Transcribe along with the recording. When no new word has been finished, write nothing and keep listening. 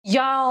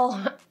Y'all,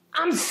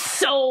 I'm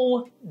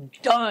so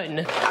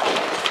done.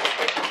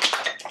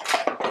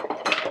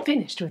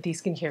 Finished with these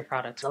skincare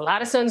products. A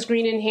lot of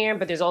sunscreen in here,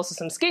 but there's also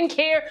some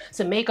skincare,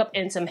 some makeup,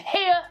 and some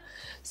hair.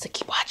 So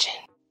keep watching.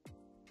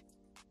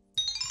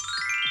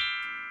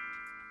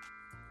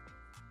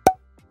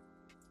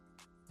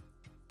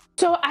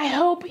 So I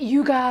hope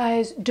you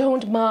guys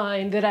don't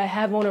mind that I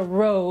have on a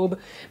robe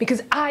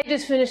because I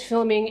just finished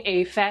filming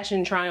a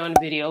fashion try-on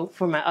video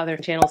for my other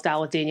channel, Style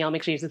with Danielle.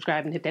 Make sure you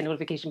subscribe and hit that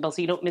notification bell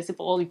so you don't miss it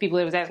for all these people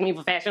that was asking me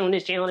for fashion on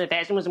this channel and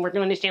fashion wasn't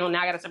working on this channel.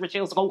 Now I got a separate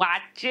channel, so go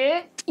watch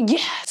it. Yeah,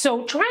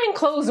 so trying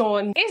clothes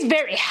on is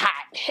very hot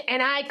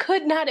and I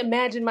could not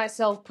imagine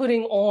myself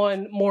putting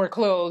on more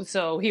clothes.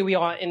 So here we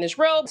are in this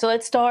robe. So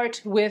let's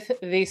start with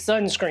the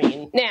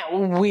sunscreen.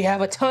 Now, we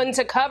have a ton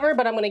to cover,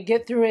 but I'm gonna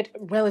get through it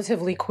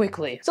relatively quickly.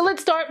 So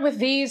let's start with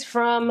these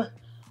from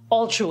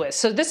ALTRUIST.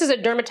 So this is a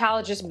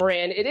dermatologist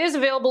brand. It is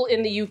available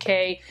in the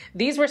UK.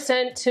 These were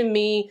sent to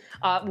me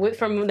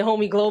from the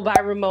homie Glow by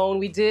Ramon.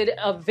 We did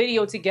a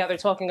video together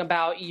talking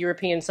about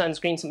European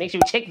sunscreen, so make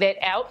sure you check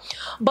that out.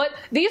 But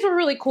these were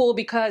really cool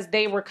because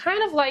they were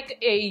kind of like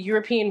a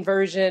European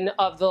version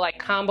of the like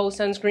combo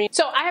sunscreen.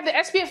 So I have the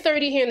SPF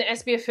 30 here and the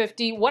SPF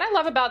 50. What I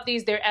love about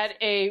these, they're at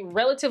a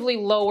relatively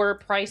lower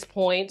price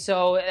point.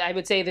 So I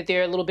would say that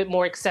they're a little bit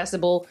more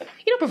accessible,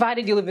 you know,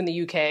 provided you live in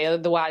the UK.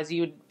 Otherwise,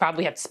 you would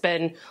probably have to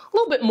spend a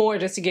little bit more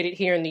just to get it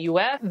here in the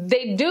US.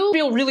 They do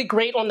feel really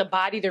great on the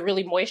body. They're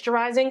really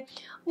moisturizing.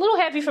 A little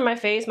heavy for my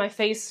face. My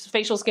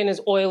facial skin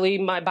is oily.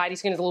 My body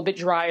skin is a little bit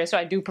drier, so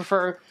I do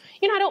prefer,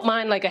 you know, I don't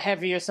mind like a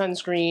heavier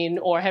sunscreen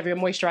or heavier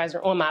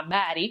moisturizer on my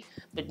body,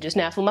 but just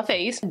not for my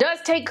face. It does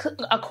take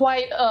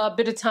quite a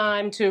bit of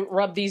time to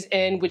rub these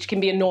in, which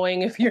can be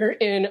annoying if you're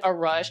in a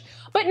rush,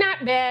 but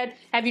not bad.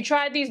 Have you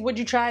tried these? Would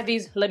you try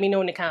these? Let me know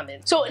in the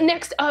comments. So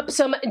next up,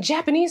 some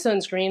Japanese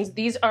sunscreens.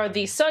 These are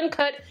the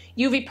Suncut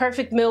UV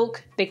Perfect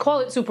Milk. They call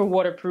it super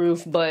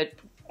waterproof, but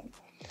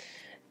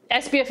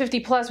SPF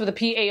 50 plus with a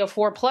PA of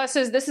 4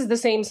 pluses. This is the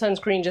same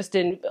sunscreen, just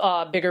in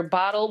a bigger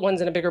bottle.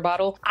 One's in a bigger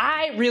bottle.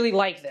 I really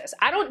like this.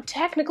 I don't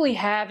technically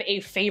have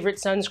a favorite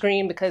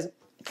sunscreen because,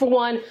 for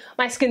one,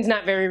 my skin's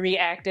not very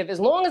reactive. As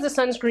long as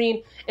the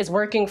sunscreen is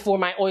working for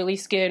my oily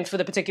skin for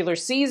the particular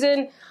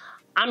season,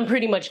 I'm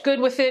pretty much good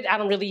with it. I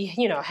don't really,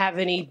 you know, have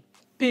any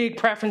big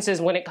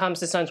preferences when it comes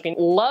to sunscreen.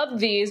 Love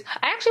these.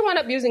 I actually wound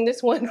up using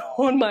this one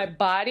on my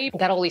body.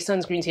 Got all these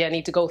sunscreens here. I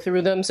need to go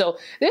through them. So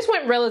this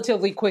went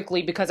relatively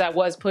quickly because I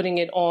was putting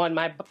it on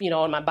my, you know,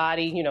 on my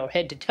body, you know,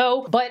 head to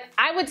toe. But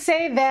I would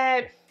say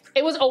that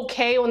it was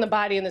okay on the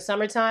body in the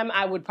summertime.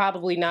 I would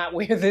probably not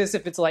wear this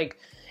if it's like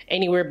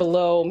anywhere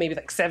below maybe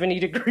like 70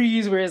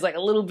 degrees, where it's like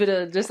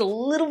just a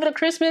little bit of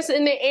crispness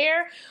in the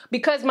air.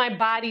 Because my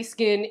body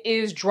skin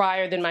is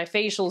drier than my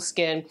facial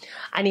skin,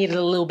 I needed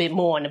a little bit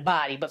more on the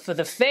body. But for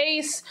the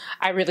face,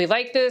 I really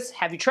like this.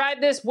 Have you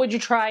tried this? Would you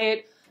try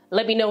it?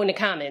 Let me know in the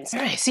comments.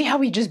 All right, see how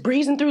we just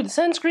breezing through the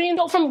sunscreen?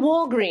 So from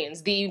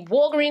Walgreens, the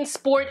Walgreens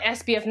Sport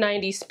SPF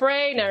 90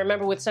 spray. Now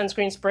remember, with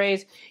sunscreen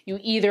sprays, you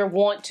either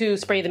want to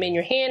spray them in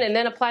your hand and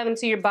then apply them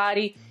to your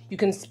body. You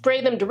can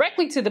spray them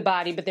directly to the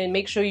body, but then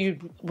make sure you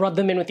rub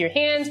them in with your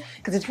hands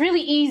because it's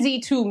really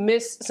easy to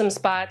miss some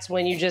spots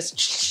when you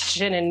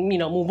just and, you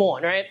know, move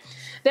on, right?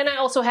 Then I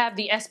also have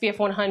the SPF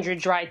 100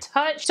 Dry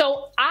Touch.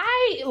 So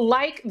I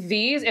like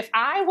these. If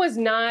I was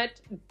not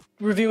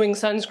reviewing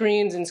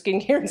sunscreens and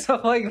skincare and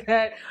stuff like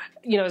that,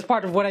 you know, as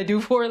part of what I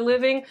do for a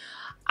living,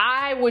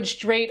 I would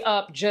straight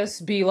up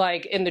just be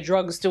like in the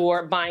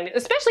drugstore buying it,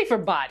 especially for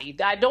body.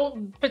 I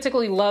don't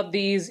particularly love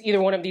these,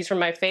 either one of these for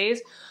my face,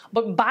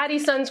 but body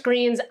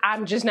sunscreens,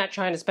 I'm just not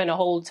trying to spend a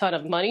whole ton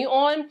of money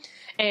on.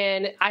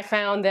 And I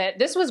found that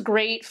this was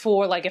great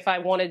for like if I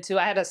wanted to.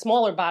 I had a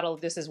smaller bottle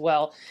of this as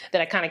well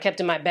that I kind of kept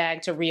in my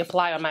bag to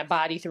reapply on my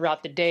body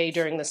throughout the day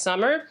during the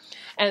summer.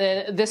 And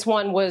then this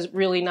one was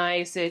really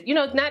nice. It, you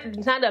know,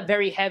 not a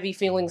very heavy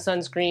feeling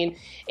sunscreen,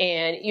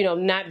 and, you know,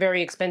 not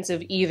very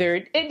expensive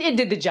either. It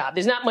did the job.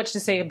 There's not much to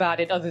say about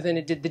it other than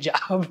it did the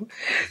job.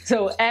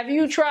 So have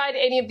you tried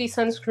any of these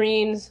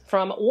sunscreens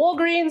from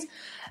Walgreens?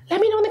 Let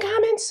me know in the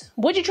comments.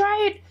 Would you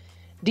try it?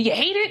 Do you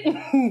hate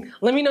it?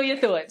 Let me know your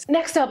thoughts.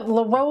 Next up,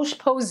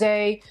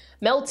 Roche-Posay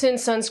Melt-In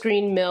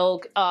Sunscreen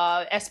Milk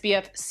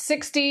SPF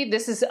 60.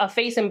 This is a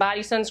face and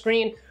body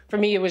sunscreen. For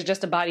me, it was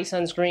just a body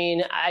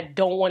sunscreen. I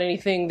don't want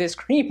anything this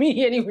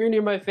creamy anywhere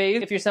near my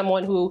face. If you're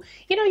someone who,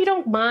 you know, you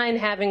don't mind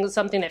having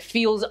something that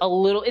feels a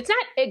little, it's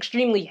not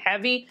extremely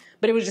heavy,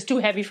 but it was just too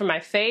heavy for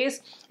my face.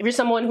 If you're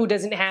someone who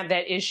doesn't have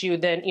that issue,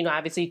 then, you know,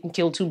 obviously you can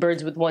kill two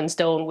birds with one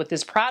stone with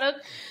this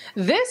product.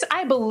 This,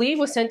 I believe,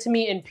 was sent to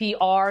me in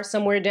PR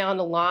somewhere down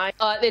the line.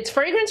 It's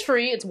fragrance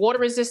free. It's water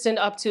resistant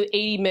up to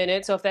 80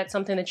 minutes. So if that's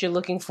something that you're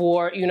looking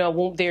for, you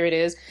know, there it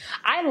is.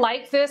 I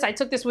like this. I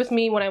took this with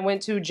me when I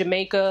went to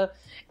Jamaica,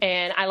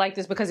 and I like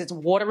this because it's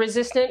water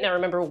resistant. Now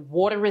remember,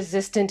 water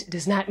resistant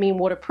does not mean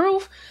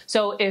waterproof.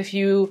 So if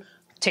you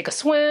take a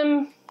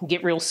swim,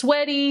 get real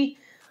sweaty,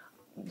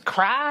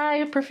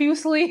 cry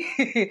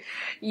profusely,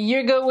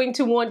 you're going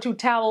to want to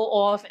towel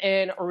off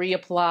and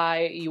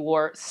reapply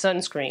your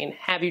sunscreen.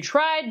 Have you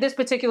tried this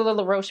particular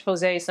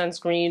Roche-Posay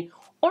sunscreen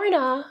or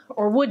not?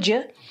 Or would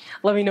you?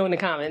 Let me know in the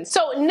comments.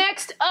 So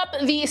next up,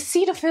 the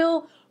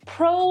Cetaphil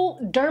Pro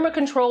Derma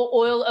Control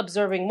Oil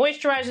Absorbing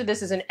Moisturizer.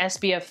 This is an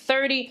SPF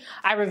 30.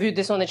 I reviewed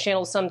this on the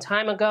channel some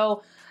time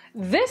ago.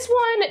 This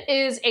one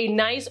is a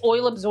nice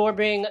oil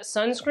absorbing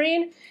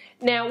sunscreen.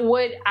 Now,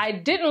 what I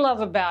didn't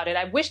love about it,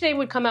 I wish they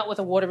would come out with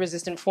a water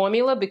resistant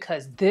formula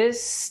because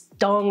this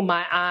stung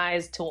my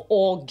eyes till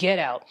all get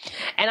out.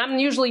 And I'm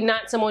usually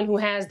not someone who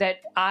has that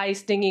eye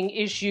stinging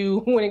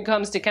issue when it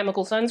comes to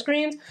chemical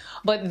sunscreens.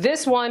 But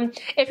this one,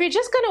 if you're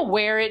just gonna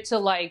wear it to,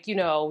 like, you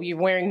know, you're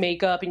wearing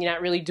makeup and you're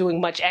not really doing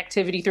much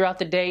activity throughout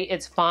the day,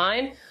 it's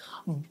fine.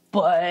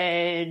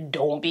 But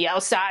don't be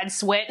outside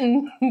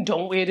sweating.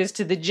 Don't wear this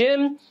to the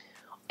gym.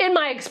 In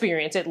my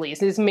experience, at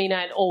least. This may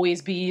not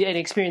always be an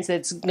experience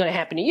that's gonna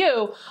happen to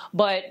you,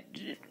 but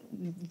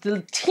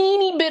the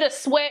teeny bit of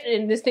sweat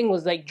and this thing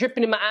was like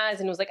dripping in my eyes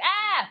and it was like,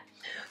 ah!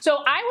 So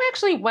I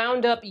actually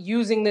wound up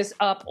using this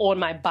up on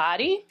my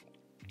body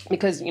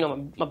because, you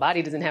know, my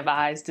body doesn't have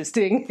eyes to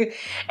sting. And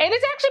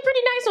it's actually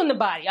pretty nice on the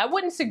body. I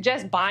wouldn't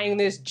suggest buying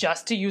this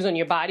just to use on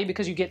your body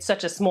because you get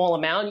such a small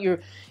amount.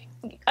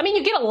 I mean,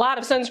 you get a lot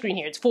of sunscreen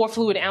here. It's 4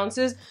 fluid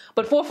ounces,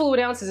 but 4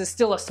 fluid ounces is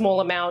still a small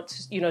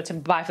amount, you know, to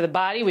buy for the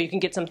body, where you can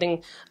get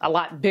something a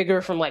lot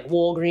bigger from like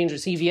Walgreens or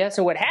CVS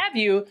or what have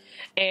you,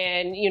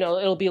 and, you know,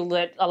 it'll be a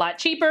lot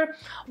cheaper.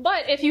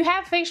 But if you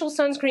have facial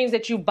sunscreens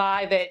that you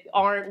buy that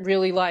aren't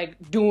really like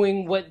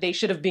doing what they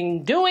should have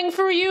been doing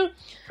for you,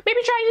 maybe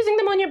try using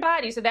them on your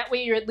body so that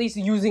way you're at least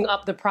using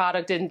up the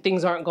product and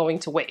things aren't going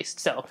to waste.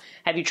 So,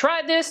 have you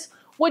tried this?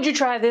 Would you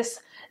try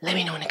this? Let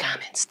me know in the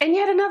comments. And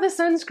yet another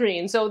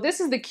sunscreen. So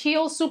this is the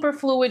Kiehl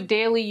Superfluid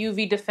Daily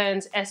UV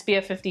Defense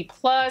SPF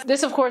 50+.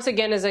 This, of course,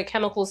 again, is a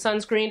chemical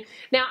sunscreen.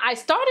 Now, I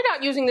started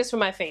out using this for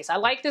my face. I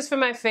like this for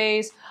my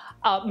face.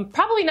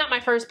 Probably not my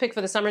first pick for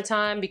the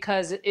summertime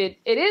because it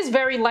is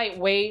very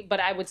lightweight,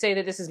 but I would say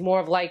that this is more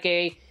of like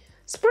a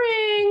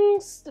spring,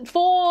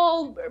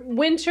 fall,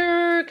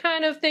 winter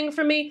kind of thing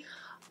for me.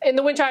 In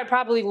the winter, I'd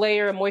probably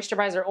layer a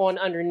moisturizer on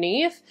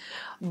underneath,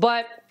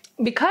 but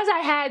because I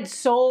had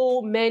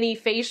so many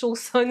facial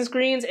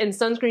sunscreens and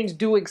sunscreens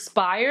do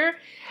expire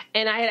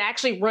and I had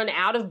actually run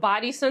out of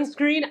body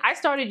sunscreen, I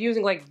started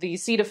using like the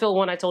Cetaphil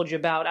one I told you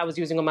about I was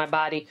using on my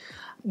body.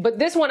 But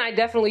this one I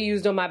definitely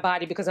used on my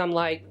body because I'm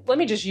like, let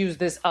me just use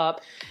this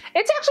up.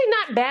 It's actually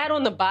not bad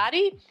on the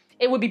body.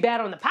 It would be bad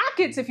on the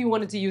pockets if you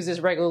wanted to use this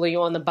regularly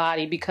on the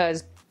body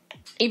because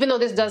even though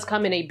this does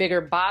come in a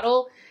bigger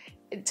bottle,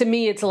 to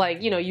me, it's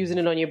like, you know, using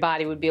it on your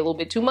body would be a little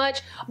bit too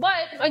much.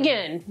 But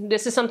again,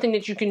 this is something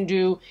that you can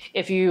do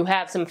if you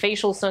have some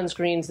facial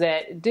sunscreens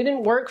that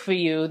didn't work for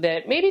you,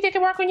 that maybe they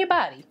can work on your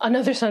body.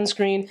 Another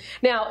sunscreen.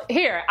 Now,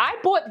 here, I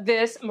bought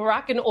this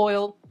Moroccan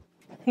oil.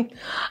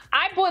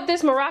 I bought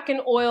this Moroccan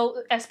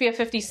oil SPF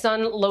 50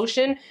 sun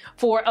lotion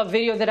for a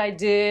video that I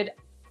did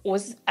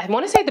I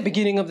want to say at the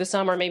beginning of the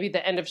summer, maybe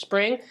the end of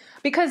spring,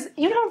 because,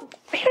 you know,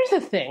 here's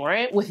the thing,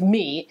 right, with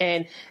me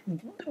and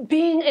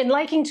being and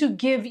liking to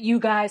give you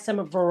guys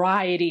some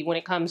variety when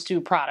it comes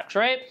to products,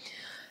 right?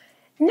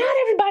 Not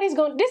everybody's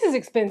going, this is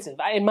expensive.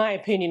 In my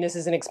opinion, this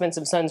is an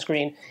expensive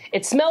sunscreen.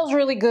 It smells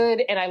really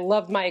good and I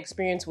loved my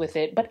experience with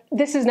it, but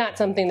this is not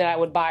something that I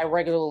would buy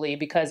regularly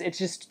because it's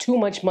just too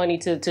much money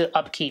to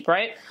upkeep,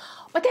 right?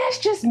 But that's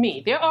just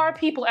me. There are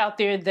people out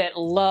there that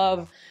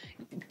love,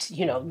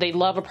 you know, they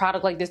love a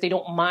product like this. They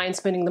don't mind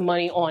spending the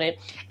money on it.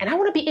 And I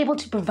want to be able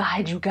to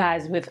provide you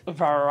guys with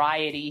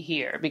variety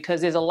here because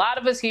there's a lot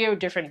of us here with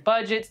different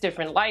budgets,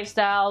 different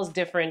lifestyles,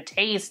 different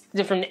tastes,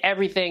 different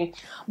everything.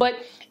 But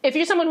if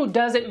you're someone who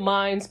doesn't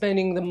mind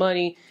spending the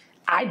money,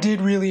 I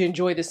did really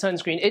enjoy the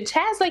sunscreen. It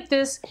has like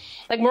this,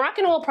 like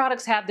Moroccan oil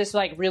products have this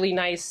like really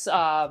nice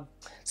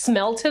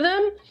smell to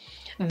them.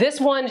 This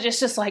one is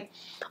just like,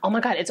 oh my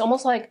God, it's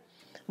almost like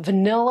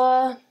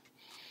vanilla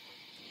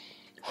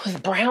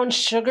with brown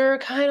sugar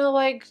kind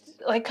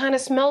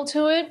of smell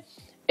to it.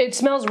 It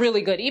smells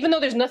really good. Even though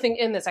there's nothing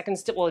in this, I can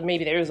still, well,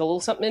 maybe there is a little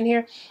something in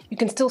here. You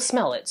can still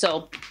smell it.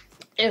 So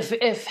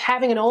if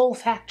having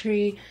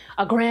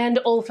a grand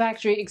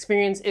olfactory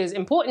experience is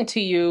important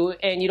to you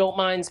and you don't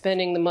mind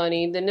spending the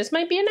money, then this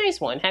might be a nice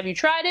one. Have you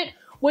tried it?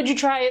 Would you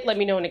try it? Let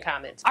me know in the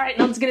comments. All right,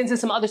 now let's get into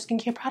some other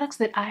skincare products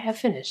that I have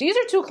finished. These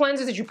are 2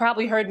 cleansers that you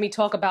probably heard me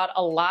talk about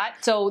a lot.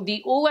 So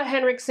the Ole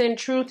Henriksen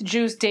Truth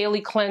Juice Daily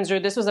Cleanser.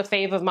 This was a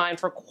fave of mine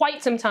for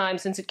quite some time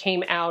since it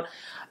came out.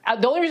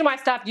 The only reason why I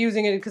stopped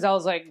using it is because I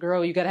was like,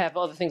 girl, you gotta have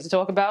other things to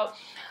talk about.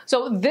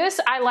 So this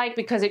I like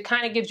because it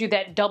kind of gives you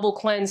that double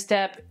cleanse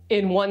step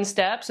in one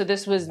step. So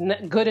this was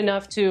good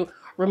enough to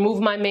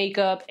remove my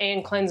makeup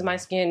and cleanse my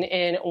skin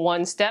in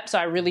one step. So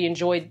I really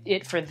enjoyed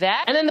it for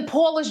that. And then the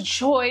Paula's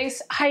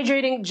Choice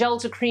Hydrating Gel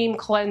to Cream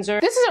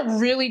Cleanser. This is a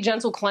really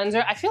gentle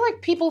cleanser. I feel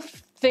like people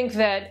think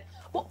that,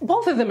 well,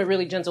 both of them are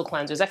really gentle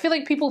cleansers. I feel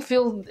like people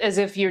feel as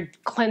if your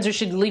cleanser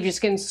should leave your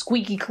skin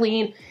squeaky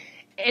clean.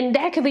 And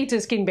that could lead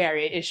to skin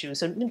barrier issues,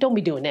 so don't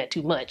be doing that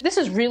too much. This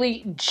is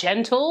really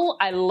gentle.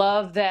 I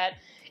love that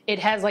it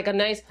has like a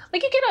nice,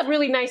 like you get a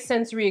really nice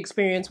sensory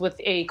experience with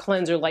a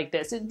cleanser like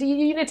this.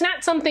 It's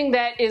not something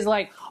that is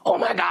like, oh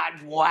my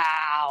God,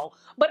 wow.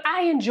 But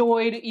I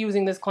enjoyed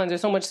using this cleanser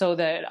so much so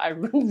that I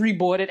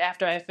rebought it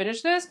after I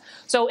finished this.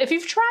 So if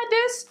you've tried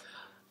this,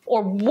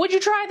 or would you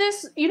try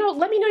this? You know,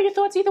 let me know your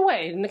thoughts either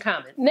way in the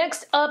comments.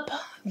 Next up,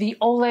 the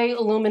Olay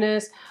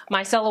Luminous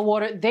Micellar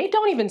Water. They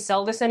don't even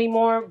sell this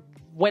anymore.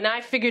 When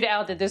I figured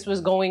out that this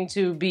was going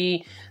to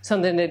be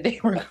something that they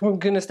were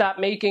going to stop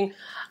making,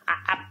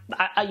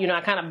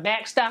 I kind of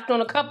backstocked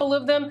on a couple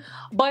of them.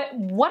 But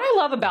what I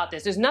love about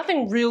this, there's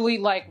nothing really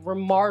like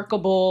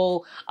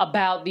remarkable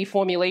about the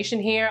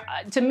formulation here.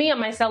 To me, a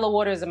micellar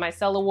water is a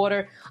micellar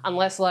water,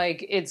 unless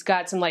like it's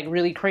got some like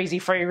really crazy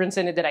fragrance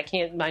in it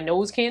that my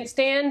nose can't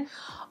stand.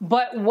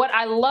 But what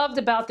I loved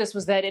about this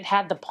was that it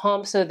had the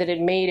pump so that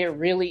it made it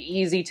really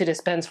easy to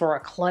dispense for a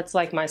klutz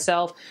like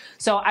myself.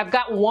 So I've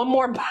got one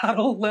more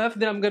bottle left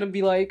that I'm gonna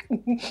be like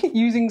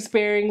using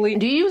sparingly.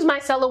 Do you use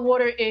micellar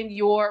water in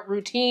your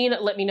routine?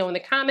 Let me know in the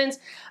comments.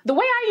 The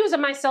way I use a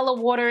micellar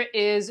water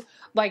is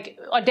like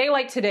a day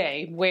like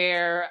today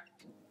where,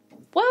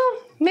 well,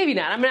 maybe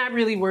not. I'm not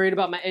really worried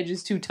about my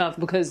edges too tough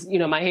because, you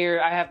know,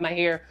 I have my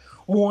hair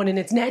worn in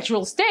its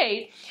natural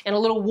state, and a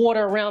little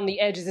water around the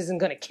edges isn't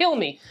gonna kill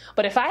me.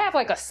 But if I have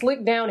like a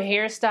slick down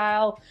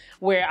hairstyle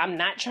where I'm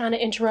not trying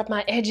to interrupt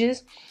my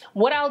edges,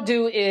 what I'll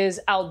do is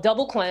I'll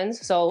double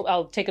cleanse. So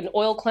I'll take an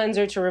oil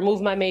cleanser to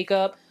remove my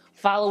makeup,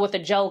 follow with a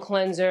gel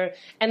cleanser,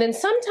 and then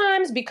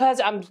sometimes, because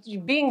I'm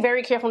being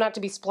very careful not to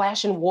be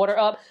splashing water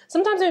up,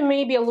 sometimes there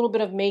may be a little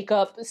bit of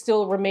makeup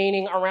still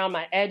remaining around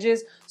my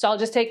edges, so I'll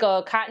just take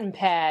a cotton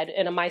pad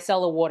and a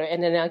micellar water,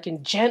 and then I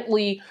can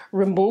gently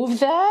remove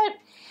that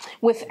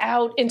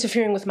without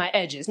interfering with my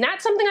edges.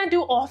 Not something I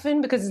do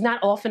often, because it's not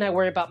often I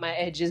worry about my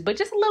edges, but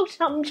just a little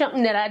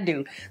something that I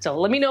do. So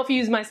let me know if you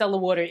use micellar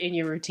water in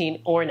your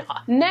routine or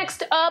not.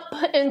 Next up,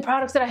 in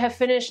products that I have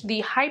finished,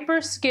 the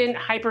Hyper Skin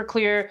Hyper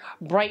Clear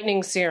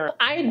Brightening Serum.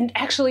 I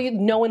actually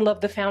know and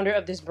love the founder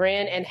of this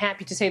brand, and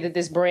happy to say that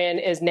this brand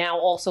is now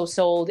also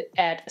sold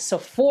at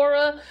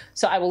Sephora.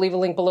 So I will leave a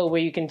link below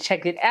where you can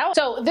check it out.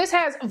 So this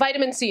has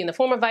vitamin C. In the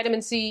form of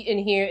vitamin C in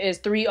here is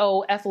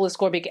 3-O-ethyl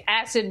ascorbic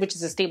acid, which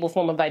is a stable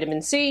form of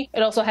vitamin C.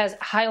 It also has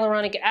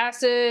hyaluronic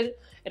acid.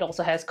 It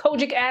also has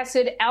kojic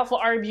acid, alpha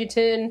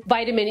arbutin,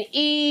 vitamin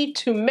E,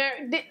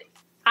 turmeric.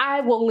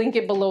 I will link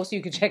it below so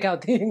you can check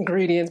out the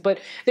ingredients, but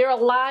there are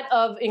a lot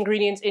of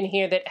ingredients in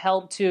here that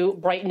help to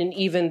brighten and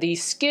even the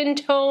skin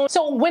tone.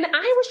 So when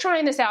I was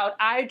trying this out,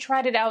 I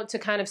tried it out to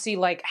kind of see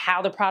like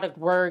how the product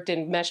worked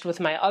and meshed with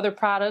my other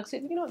products.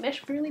 You know, it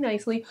meshed really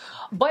nicely.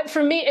 But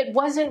for me, it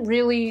wasn't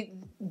really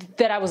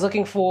that I was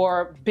looking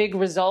for big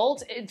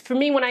results. For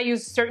me, when I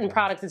use certain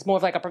products, it's more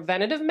of like a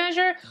preventative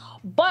measure,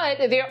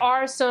 but there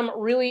are some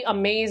really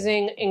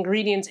amazing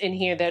ingredients in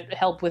here that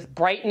help with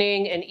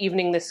brightening and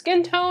evening the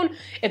skin tone.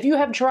 If you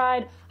have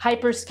tried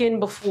Hyper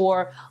Skin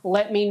before,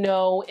 let me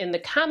know in the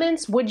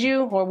comments. Would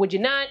you or would you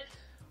not?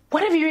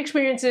 Whatever your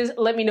experience is,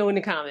 let me know in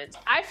the comments.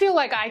 I feel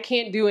like I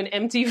can't do an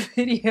empty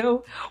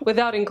video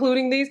without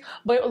including these,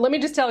 but let me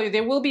just tell you,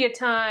 there will be a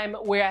time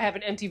where I have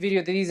an empty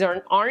video that these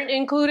aren't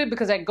included,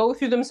 because I go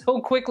through them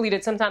so quickly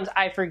that sometimes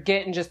I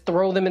forget and just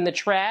throw them in the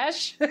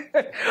trash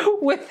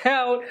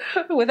without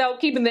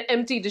keeping them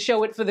empty to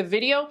show it for the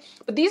video.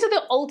 But these are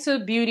the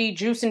Ulta Beauty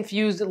Juice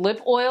Infused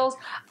Lip Oils.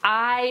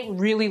 I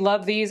really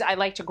love these. I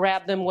like to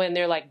grab them when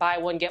they're like buy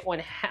one, get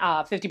one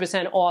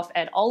 50% off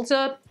at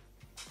Ulta.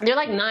 They're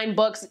like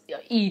 $9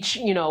 each,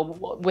 you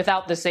know,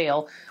 without the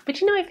sale. But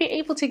you know, if you're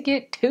able to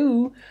get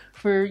two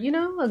for, you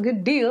know, a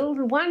good deal,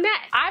 why not?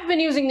 I've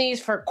been using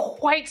these for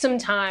quite some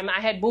time.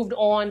 I had moved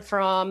on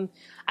from,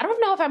 I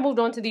don't know if I moved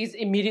on to these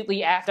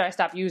immediately after I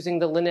stopped using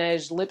the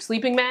Laneige Lip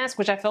Sleeping Mask,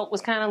 which I felt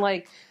was kind of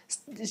like,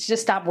 it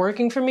just stopped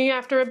working for me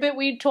after a bit.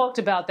 We talked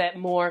about that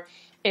more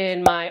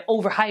in my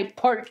overhyped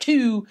part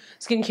 2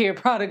 skincare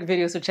product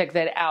video, so check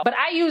that out. But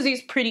I use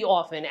these pretty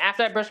often.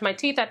 After I brush my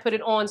teeth, I put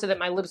it on so that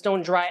my lips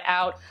don't dry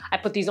out. I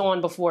put these on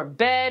before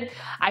bed.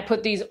 I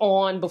put these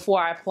on before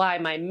I apply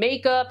my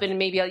makeup, and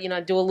maybe I'll, you know,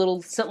 do a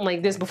little something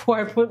like this before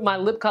I put my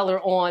lip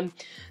color on.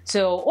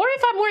 So, or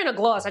if I'm wearing a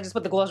gloss, I just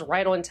put the gloss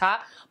right on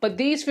top. But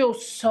these feel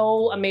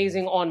so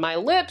amazing on my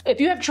lips.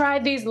 If you have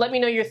tried these, let me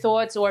know your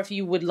thoughts, or if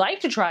you would like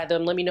to try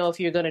them, let me know if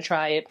you're gonna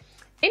try it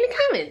in the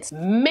comments.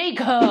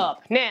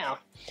 Makeup. Now,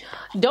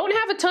 don't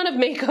have a ton of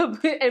makeup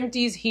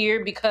empties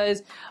here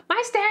because my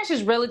stash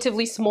is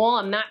relatively small.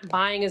 I'm not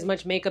buying as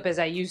much makeup as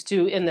I used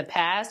to in the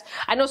past.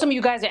 I know some of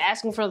you guys are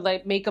asking for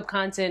like makeup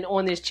content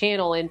on this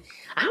channel, and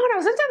I don't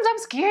know, sometimes I'm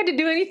scared to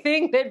do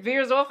anything that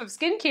veers off of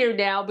skincare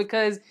now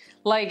because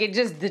like it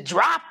just, the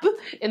drop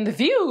in the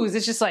views,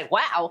 it's just like,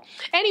 wow.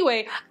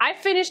 Anyway, I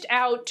finished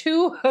out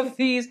 2 of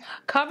these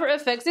Cover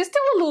FX. There's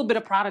still a little bit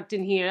of product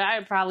in here.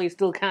 I probably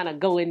still kind of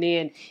go in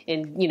there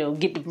and, you know,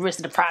 get the rest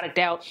of the product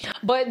out.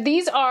 But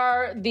these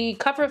are the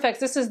Cover FX.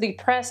 This is the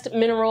pressed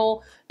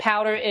mineral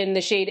powder in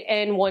the shade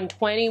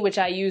N120, which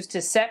I use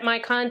to set my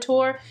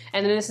contour.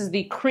 And then this is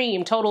the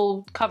cream,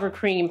 Total Cover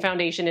Cream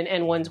foundation in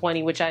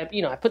N120, which I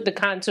put the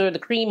contour, the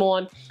cream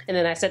on, and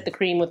then I set the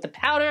cream with the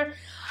powder.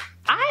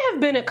 I have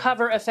been a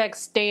Cover FX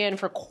stan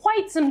for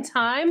quite some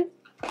time.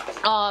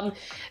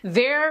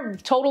 Their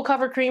Total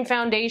Cover Cream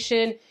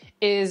foundation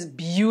is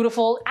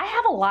beautiful. I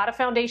have a lot of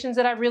foundations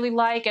that I really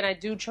like, and I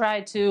do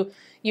try to,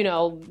 you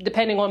know,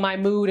 depending on my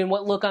mood and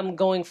what look I'm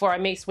going for, I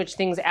may switch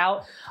things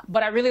out.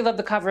 But I really love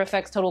the Cover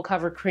FX Total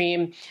Cover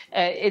Cream.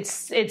 It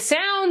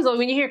sounds,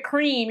 when you hear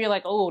cream, you're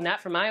like, oh, not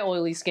for my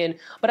oily skin.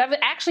 But I've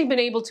actually been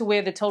able to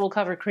wear the Total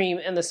Cover Cream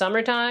in the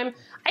summertime.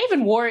 I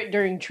even wore it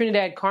during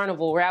Trinidad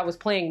Carnival where I was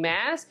playing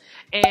mass,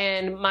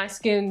 and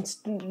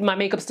my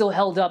makeup still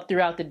held up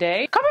throughout the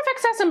day. Cover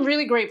FX has some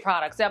really great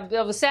products. I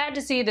was sad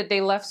to see that they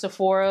left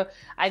Sephora.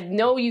 I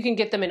know you can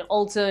get them in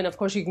Ulta, and of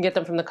course you can get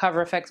them from the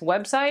Cover FX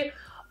website.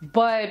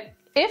 But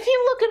if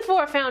you're looking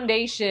for a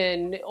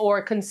foundation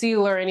or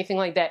concealer or anything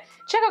like that,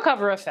 check out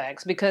Cover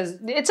FX, because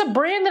it's a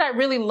brand that I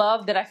really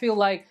love that I feel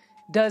like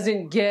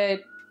doesn't get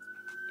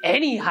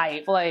any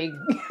hype. Like,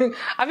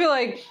 I feel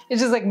like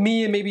it's just like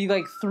me and maybe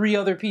like 3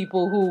 other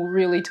people who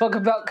really talk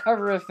about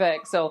Cover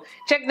FX. So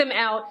check them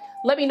out.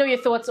 Let me know your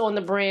thoughts on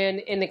the brand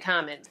in the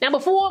comments. Now,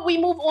 before we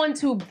move on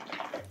to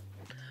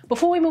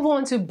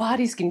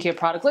body skincare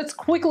products, let's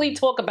quickly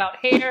talk about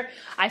hair.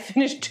 I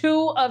finished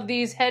 2 of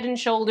these Head &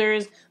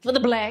 Shoulders for the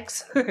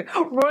blacks.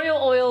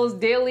 Royal Oils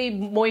Daily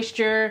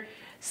Moisture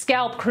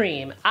Scalp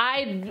Cream.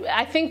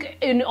 I think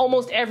in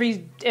almost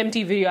every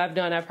MT video I've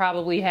done, I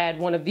probably had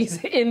one of these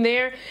in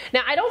there.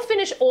 Now, I don't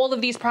finish all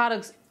of these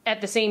products at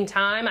the same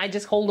time. I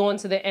just hold on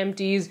to the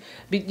empties,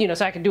 you know,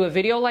 so I can do a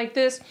video like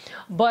this.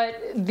 But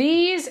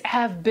these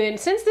have been,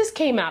 since this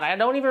came out, I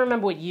don't even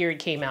remember what year it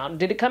came out.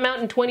 Did it come out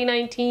in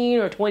 2019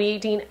 or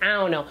 2018? I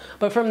don't know.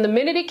 But from the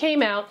minute it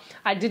came out,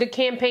 I did a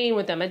campaign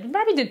with them. I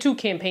probably did 2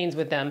 campaigns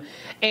with them.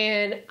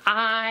 And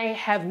I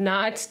have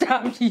not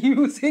stopped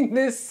using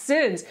this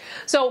since.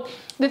 So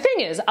the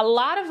thing is, a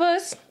lot of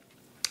us,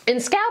 and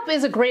scalp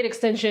is a great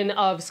extension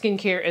of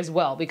skincare as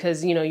well,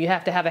 because, you know, you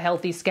have to have a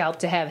healthy scalp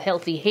to have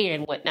healthy hair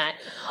and whatnot.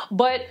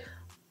 But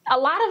a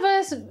lot of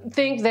us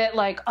think that,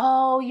 like,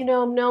 oh, you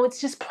know, no,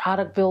 it's just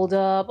product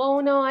buildup. Oh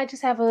no, I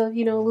just have a,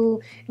 you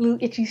know, little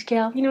itchy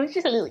scalp. You know, it's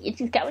just a little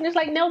itchy scalp. And it's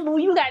like, no, boo,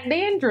 you got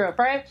dandruff,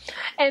 right?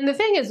 And the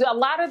thing is, a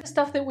lot of the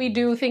stuff that we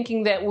do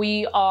thinking that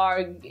we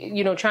are,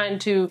 you know, trying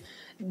to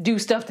do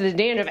stuff to the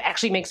dandruff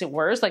actually makes it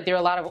worse. Like, there are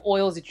a lot of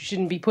oils that you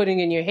shouldn't be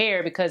putting in your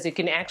hair because it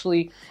can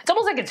actually, it's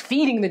almost like it's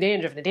feeding the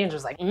dandruff. The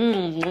dandruff's like,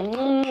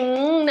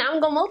 now I'm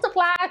gonna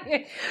multiply.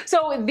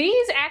 So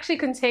these actually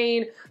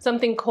contain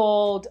something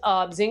called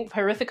zinc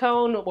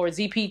pyrithicone, or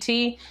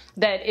ZPT,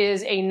 that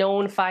is a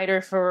known fighter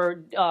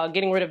for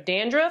getting rid of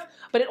dandruff.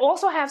 But it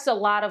also has a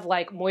lot of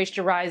like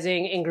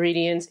moisturizing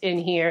ingredients in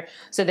here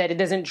so that it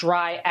doesn't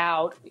dry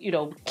out, you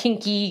know,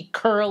 kinky,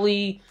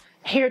 curly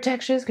hair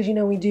textures, because you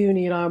know we do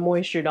need our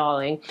moisture,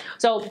 darling.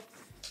 So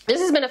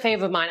this has been a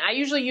favorite of mine. I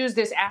usually use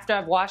this after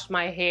I've washed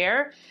my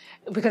hair,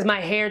 because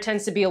my hair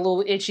tends to be a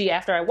little itchy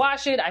after I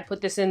wash it. I put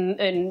this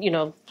in, you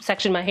know,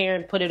 section my hair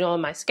and put it on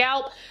my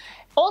scalp.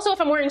 Also, if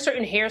I'm wearing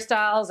certain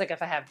hairstyles, like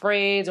if I have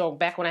braids, or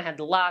back when I had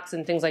the locks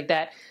and things like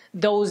that,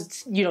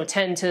 those, you know,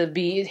 tend to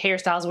be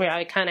hairstyles where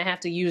I kind of have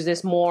to use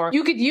this more.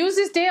 You could use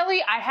this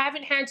daily. I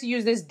haven't had to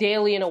use this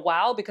daily in a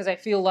while, because I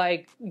feel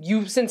like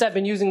since I've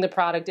been using the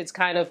product, it's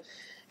kind of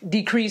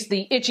decrease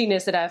the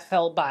itchiness that I've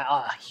felt by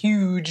a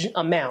huge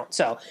amount.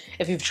 So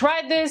if you've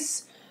tried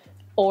this,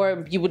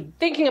 or you were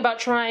thinking about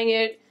trying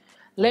it,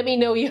 let me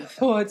know your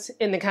thoughts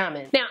in the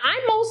comments. Now,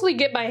 I mostly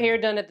get my hair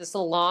done at the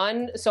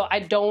salon, so I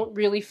don't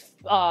really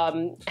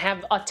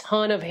have a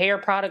ton of hair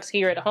products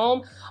here at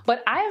home,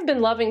 but I have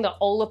been loving the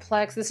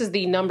Olaplex. This is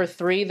the number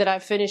 3 that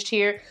I've finished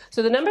here.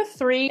 So the number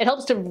 3, it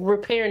helps to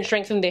repair and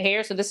strengthen the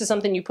hair. So this is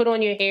something you put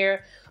on your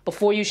hair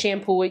before you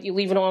shampoo it. You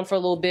leave it on for a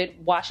little bit,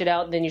 wash it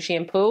out, and then you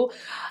shampoo.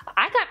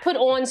 I got put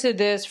onto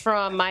this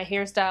from my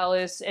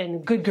hairstylist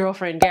and good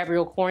girlfriend,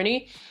 Gabrielle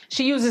Corney.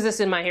 She uses this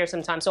in my hair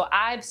sometimes. So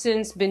I've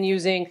since been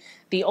using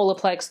the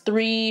Olaplex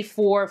 3,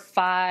 4,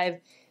 5,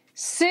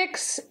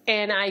 6,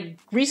 and I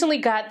recently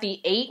got the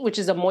 8, which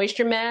is a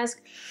moisture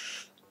mask.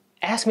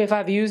 Ask me if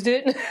I've used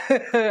it.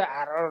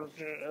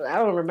 I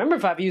don't remember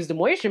if I've used a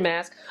moisture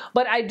mask,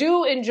 but I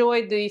do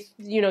enjoy the,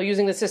 you know,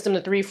 using the system,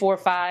 the 3, 4,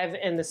 5,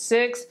 and the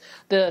 6.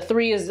 The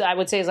 3 is, I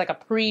would say, is like a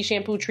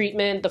pre-shampoo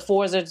treatment. The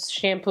 4 is a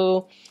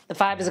shampoo. The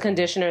 5 is a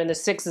conditioner, and the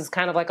 6 is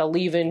kind of like a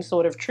leave-in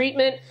sort of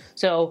treatment.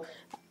 So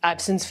I've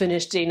since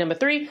finished a number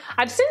 3.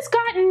 I've since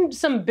gotten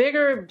some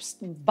bigger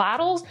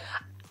bottles.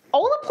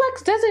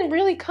 Olaplex doesn't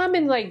really come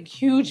in like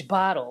huge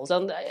bottles.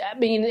 I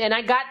mean, and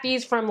I got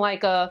these from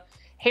like a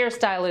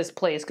hairstylist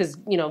place, because,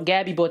 you know,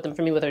 Gabby bought them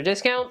for me with her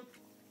discount.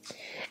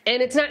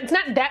 And it's not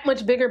that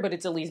much bigger, but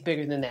it's at least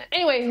bigger than that.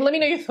 Anyway, let me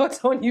know your thoughts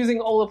on using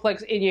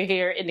Olaplex in your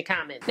hair in the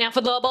comments. Now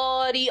for the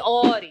body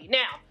oddity.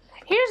 Now,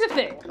 here's the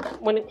thing.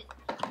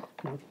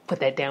 Put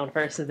that down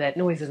first so that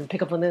noise doesn't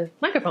pick up on the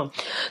microphone.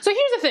 So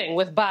here's the thing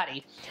with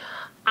body.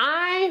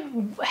 I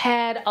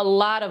had a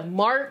lot of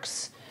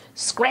marks,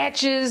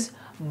 scratches,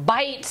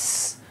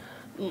 bites,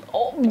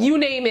 you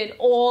name it,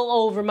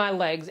 all over my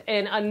legs,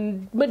 and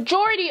a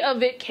majority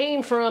of it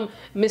came from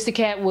Mr.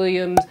 Cat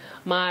Williams,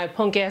 my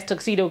punk-ass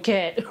tuxedo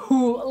cat,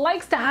 who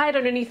likes to hide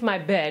underneath my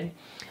bed,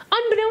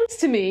 unbeknownst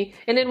to me,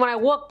 and then when I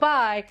walk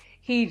by,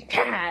 he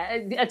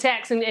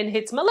attacks and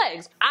hits my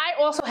legs. I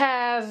also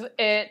have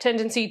a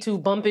tendency to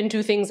bump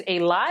into things a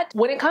lot.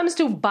 When it comes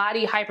to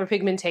body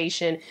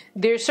hyperpigmentation,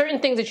 there's certain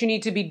things that you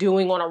need to be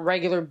doing on a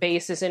regular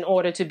basis in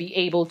order to be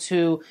able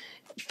to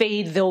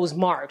fade those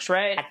marks,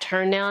 right? I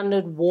turn down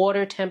the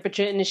water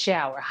temperature in the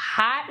shower.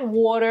 Hot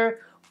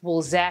water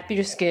will zap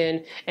your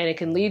skin, and it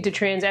can lead to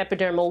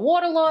transepidermal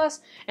water loss.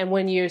 And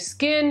when your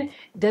skin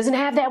doesn't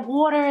have that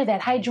water,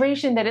 that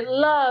hydration that it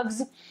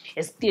loves,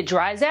 it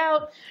dries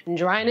out, and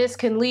dryness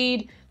can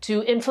lead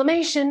to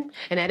inflammation,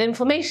 and that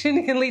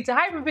inflammation can lead to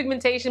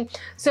hyperpigmentation.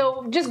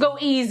 So just go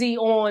easy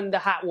on the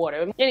hot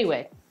water.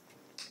 Anyway,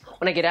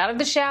 when I get out of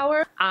the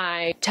shower,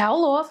 I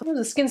towel off,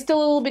 the skin's still a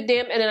little bit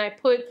damp, and then I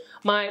put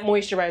my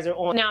moisturizer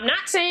on. Now, I'm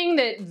not saying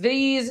that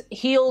these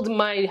healed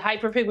my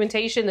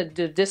hyperpigmentation,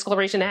 the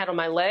discoloration I had on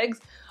my legs.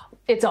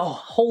 It's a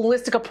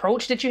holistic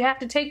approach that you have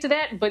to take to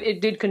that, but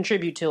it did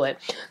contribute to it.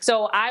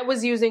 So I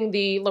was using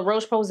the La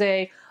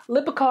Roche-Posay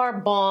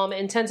Lipicar Balm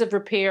Intensive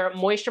Repair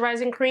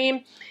Moisturizing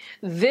Cream.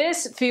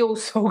 This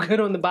feels so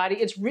good on the body.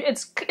 It's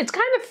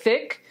kind of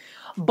thick,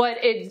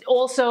 but it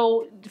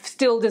also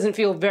still doesn't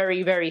feel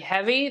very, very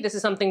heavy. This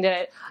is something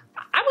that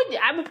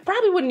I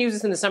probably wouldn't use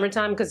this in the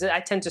summertime because I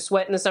tend to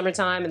sweat in the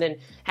summertime, and then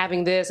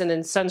having this and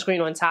then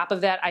sunscreen on top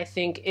of that I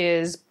think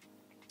is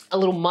a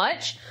little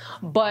much.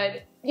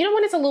 But you know,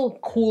 when it's a little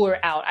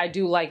cooler out, I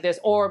do like this.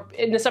 Or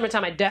in the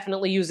summertime, I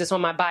definitely use this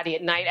on my body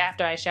at night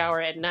after I shower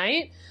at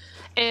night.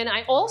 And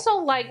I also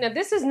like, now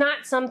this is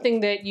not something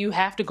that you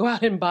have to go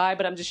out and buy,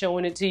 but I'm just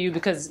showing it to you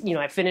because, you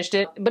know, I finished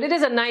it. But it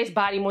is a nice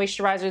body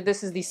moisturizer.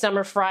 This is the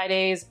Summer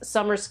Fridays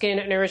Summer Skin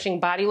Nourishing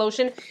Body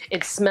Lotion.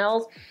 It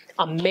smells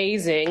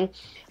amazing.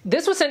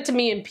 This was sent to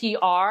me in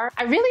PR.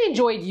 I really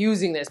enjoyed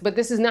using this, but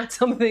this is not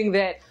something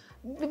that,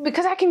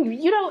 because I can,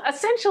 you know,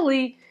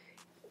 essentially,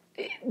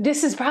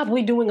 this is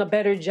probably doing a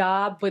better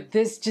job, but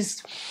this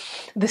just,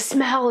 the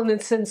smell and the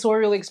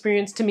sensorial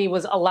experience to me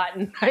was a lot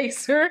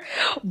nicer.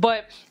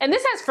 And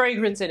this has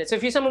fragrance in it. So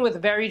if you're someone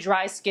with very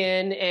dry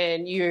skin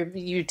and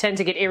you tend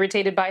to get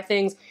irritated by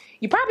things,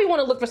 you probably want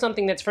to look for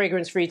something that's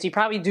fragrance free. So you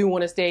probably do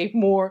want to stay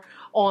more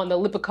on the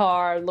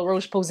Lipicar, La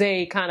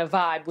Roche-Posay kind of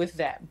vibe with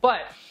that.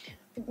 But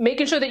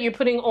making sure that you're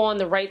putting on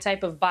the right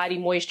type of body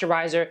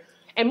moisturizer.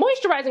 And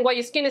moisturizing while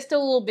your skin is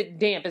still a little bit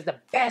damp is the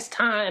best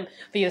time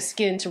for your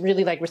skin to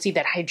really like receive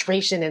that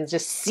hydration and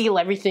just seal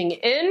everything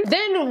in.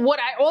 Then what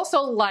I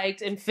also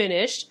liked and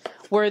finished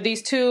were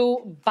these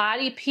two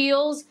body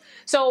peels.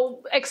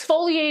 So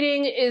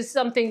exfoliating is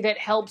something that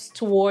helps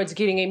towards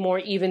getting a more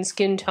even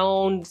skin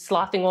tone,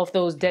 sloughing off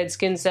those dead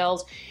skin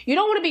cells. You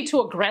don't want to be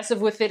too aggressive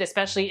with it,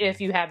 especially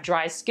if you have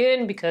dry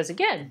skin, because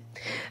again,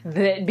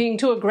 being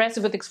too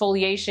aggressive with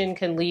exfoliation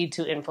can lead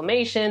to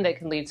inflammation, that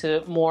can lead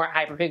to more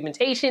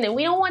hyperpigmentation, and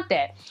we don't want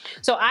that.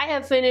 So I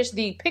have finished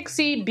the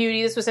Pixie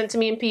Beauty, this was sent to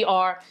me in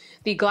PR,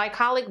 the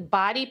glycolic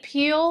body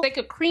peel. It's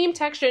like a cream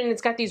texture, and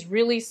it's got these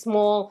really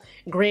small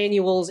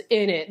granules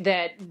in it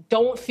that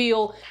don't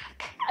feel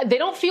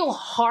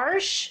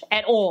harsh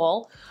at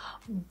all,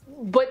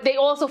 but they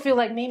also feel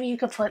like maybe you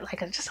could put like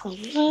just a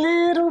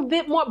little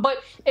bit more.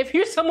 But if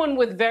you're someone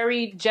with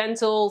very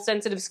gentle,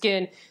 sensitive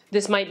skin,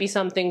 this might be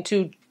something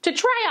to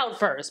try out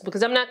first,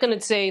 because I'm not going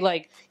to say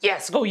like,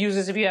 yes, go use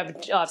this if you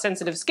have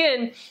sensitive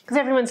skin, because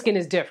everyone's skin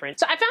is different.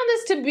 So I found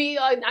this to be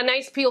a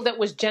nice peel that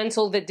was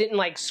gentle, that didn't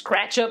like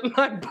scratch up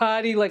my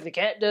body like the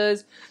cat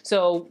does.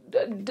 So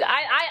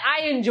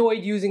I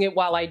enjoyed using it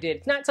while I did.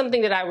 It's not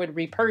something that I would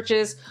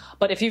repurchase,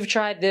 but if you've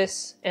tried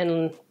this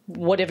and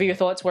whatever your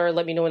thoughts were,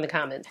 let me know in the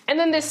comments. And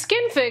then this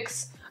Skin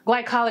Fix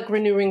Glycolic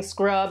Renewing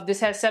Scrub. This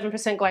has 7%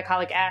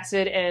 glycolic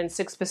acid and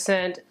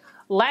 6%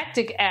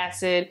 lactic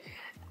acid.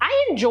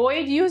 I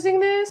enjoyed using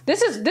this.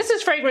 This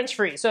is fragrance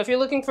free. So if you're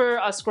looking for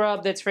a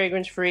scrub that's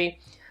fragrance free,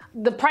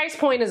 the price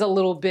point is a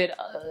little bit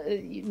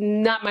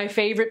not my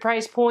favorite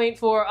price point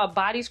for a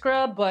body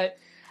scrub, but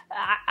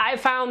I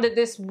found that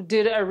this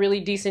did a really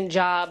decent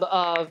job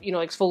of, you know,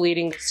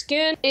 exfoliating the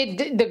skin.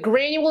 The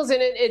granules in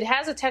it, it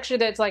has a texture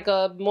that's like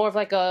more of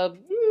like a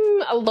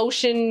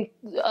lotion,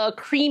 a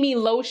creamy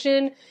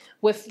lotion,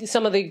 with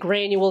some of the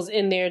granules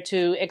in there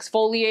to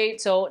exfoliate,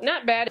 so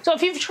not bad. So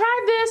if you've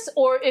tried this,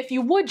 or if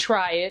you would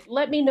try it,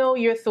 let me know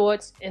your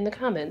thoughts in the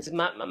comments.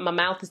 My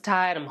mouth is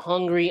tired, I'm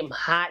hungry, I'm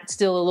hot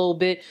still a little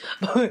bit,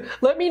 but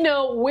let me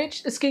know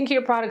which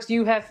skincare products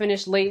you have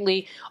finished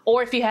lately,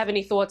 or if you have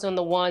any thoughts on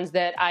the ones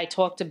that I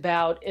talked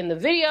about in the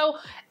video.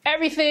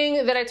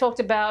 Everything that I talked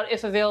about,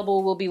 if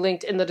available, will be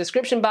linked in the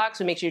description box,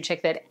 so make sure you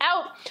check that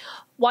out.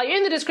 While you're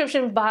in the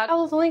description box,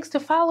 follow the links to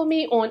follow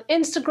me on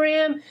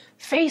Instagram,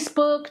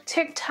 Facebook,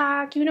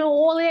 TikTok, you know,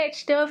 all that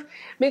stuff.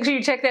 Make sure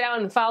you check that out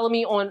and follow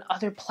me on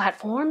other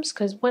platforms,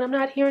 because when I'm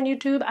not here on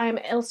YouTube, I am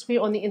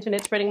elsewhere on the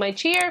internet spreading my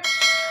cheer.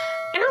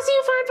 And I'll see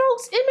you fine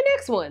folks in the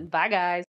next one. Bye guys.